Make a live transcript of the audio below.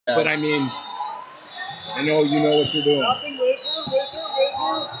But I mean, I know you know what you're doing. Nothing, whizzer.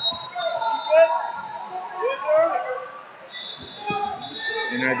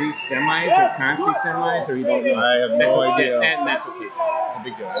 And are these semis or consi semis, or you don't know? I have no idea. And that's okay. No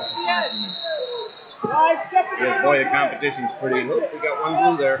big deal. That's fine. Yeah, boy, the competition's pretty. Look, we got one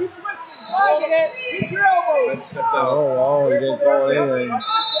blue there. Red stepped out. Oh, he didn't call anything.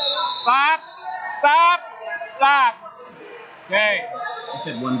 Stop. Okay. I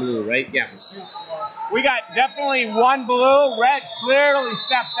said one blue, right? Yeah. We got definitely one blue. Red clearly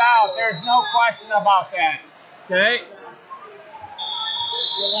stepped out. There's no question about that. Okay.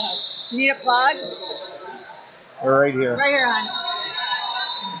 You need a plug? We're right here. Right here, hon.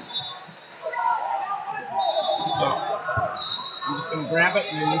 I'm just going to grab it,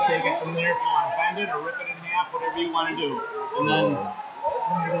 and then you take it from there if you want to bend it or rip it in half, whatever you want to do. And then...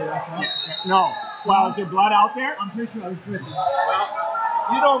 No. Well, is there blood out there? I'm pretty sure I was dripping. Well,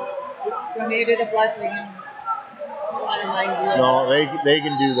 you don't... So maybe the blood's leaking. No, they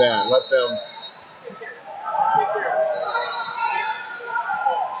can do that. Let them...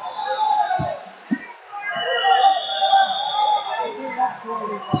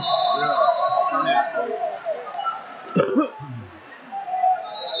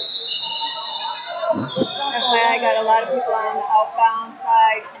 I got a lot of people on the outbound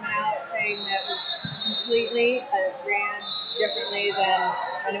side coming out saying that it was completely ran differently than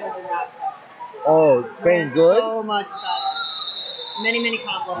when it was in Rochester. Oh, saying good? So much better. Many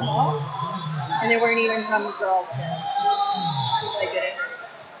compliments. And they weren't even from the girls' kid. They did it.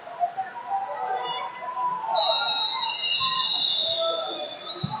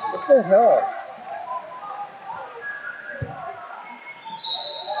 What the hell?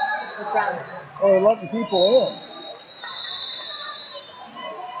 What's wrong? Oh, they're letting people in.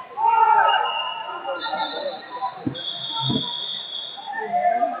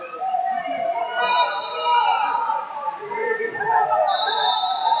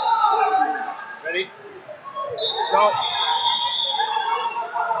 Ready? Go.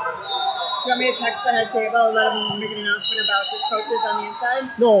 Do you want me to text the head table and let them make an announcement about the coaches on the inside?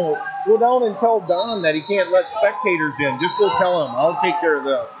 No, go down and tell Don that he can't let spectators in. Just go tell him. I'll take care of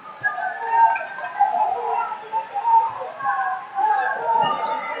this.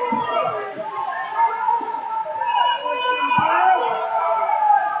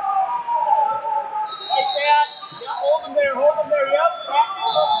 Hold them there, yep.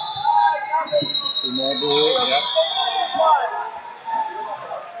 Two more blue, yep.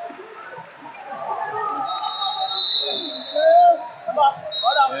 Come on,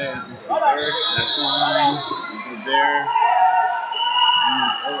 hold on. There, that's one. Go there. And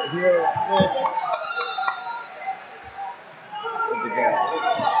over here, this. Where'd they go?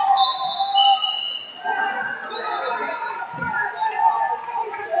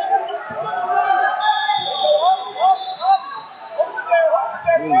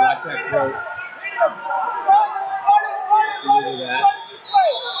 Ooh, watch that throat. Look at that.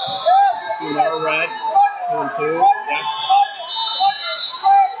 Two more red. 2 and 2. Yep.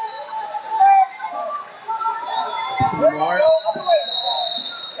 Two more.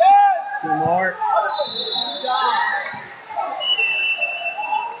 Two more.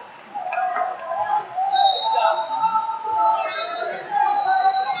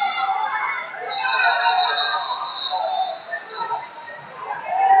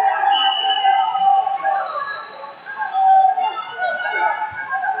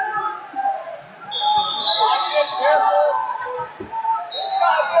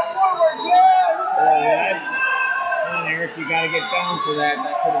 Eric, you got to get down for that.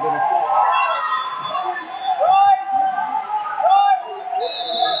 That could have been a foul.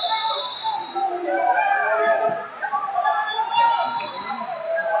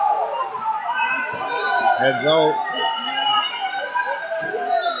 Heads out.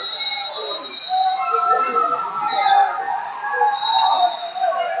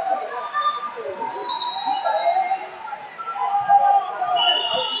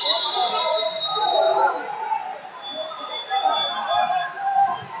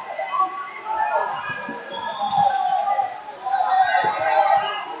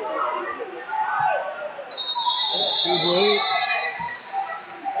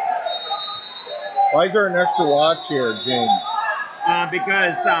 Why is there an extra watch here, James?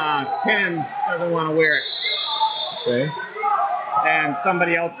 Because Ken doesn't want to wear it. Okay. And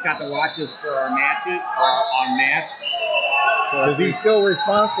somebody else got the watches for our matches, or our match. Because he's still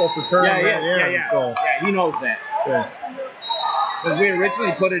responsible for turning that in. Yeah. So. Yeah, he knows that. Okay. Because we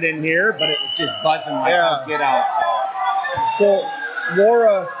originally put it in here, but it was just buzzing like get out. So,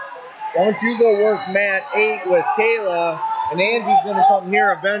 Laura, why don't you go work mat 8 with Kayla, And Angie's going to come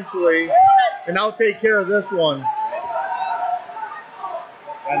here eventually, and I'll take care of this one. Got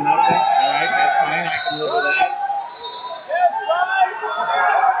nothing? All right, that's fine. I can live with that.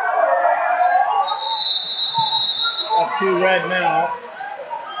 That's 2 red now.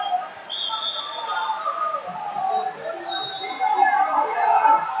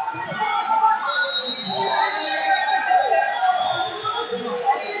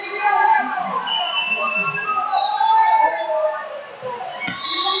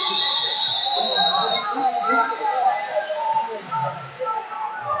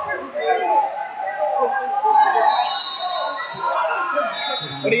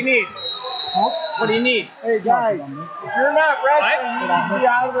 What do you need? What do you need? Hey guys, if you're not wrestling, you need to be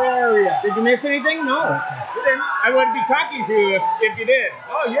out of the area. Did you miss anything? No. You didn't. I wouldn't be talking to you if you did.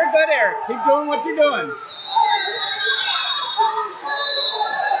 Oh, you're good, Eric. Keep doing what you're doing.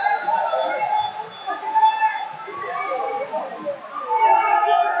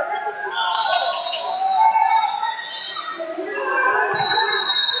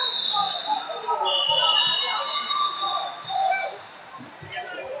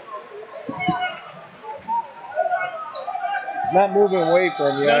 Not moving away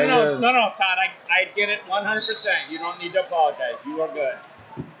from you. No, Todd. I get it 100%. You don't need to apologize. You are good.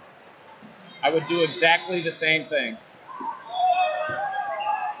 I would do exactly the same thing.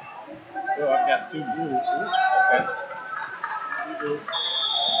 Oh, I've got 2 blue. Ooh, okay. 2 blue.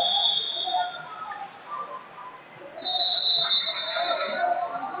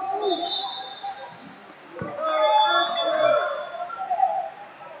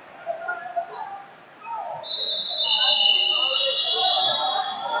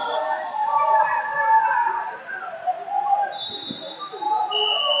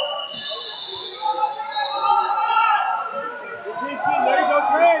 There you go,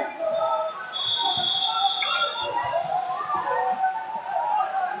 Trey.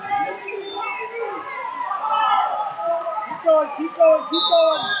 Keep going.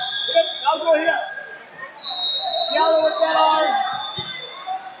 Yep, I'll go here. Shallow with that arm.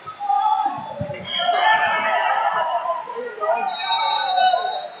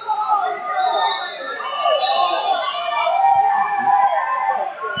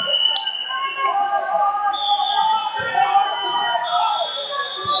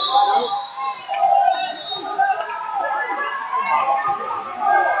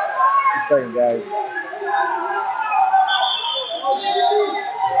 Just a second, guys.